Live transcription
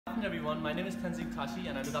afternoon everyone, my name is Tenzing Tashi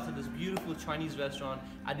and I look after this beautiful Chinese restaurant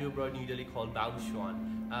at New Delhi called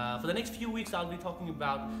Baoshuan. For the next few weeks I'll be talking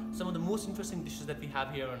about some of the most interesting dishes that we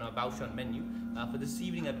have here on our Baoshuan menu. For this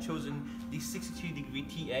evening I've chosen the 63-degree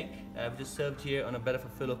tea egg, which is served here on a bed of a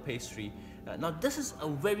Filo pastry. Now this is a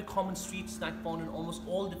very common street snack found in almost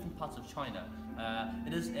all different parts of China.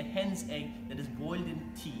 It is a hen's egg that is boiled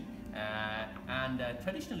in tea.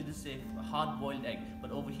 Traditionally this is a hard-boiled egg,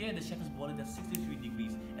 but over here the chef has boiled it at 63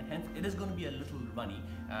 degrees and hence it is going to be a little runny.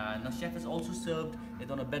 Now chef has also served it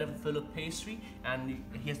on a bed of a Filo pastry and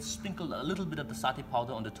he has sprinkled a little bit of the satay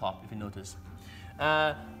powder on the top, if you notice.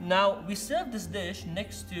 Now we serve this dish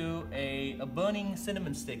next to a burning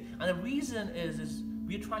cinnamon stick, and the reason is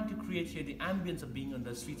we're trying to create here the ambience of being on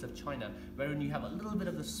the streets of China, wherein you have a little bit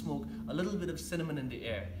of the smoke, a little bit of cinnamon in the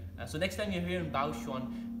air. So next time you're here in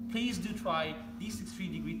Baoshuan, please do try the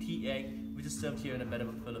 63-degree tea egg, which is served here in a bed of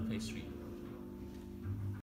a Filo pastry.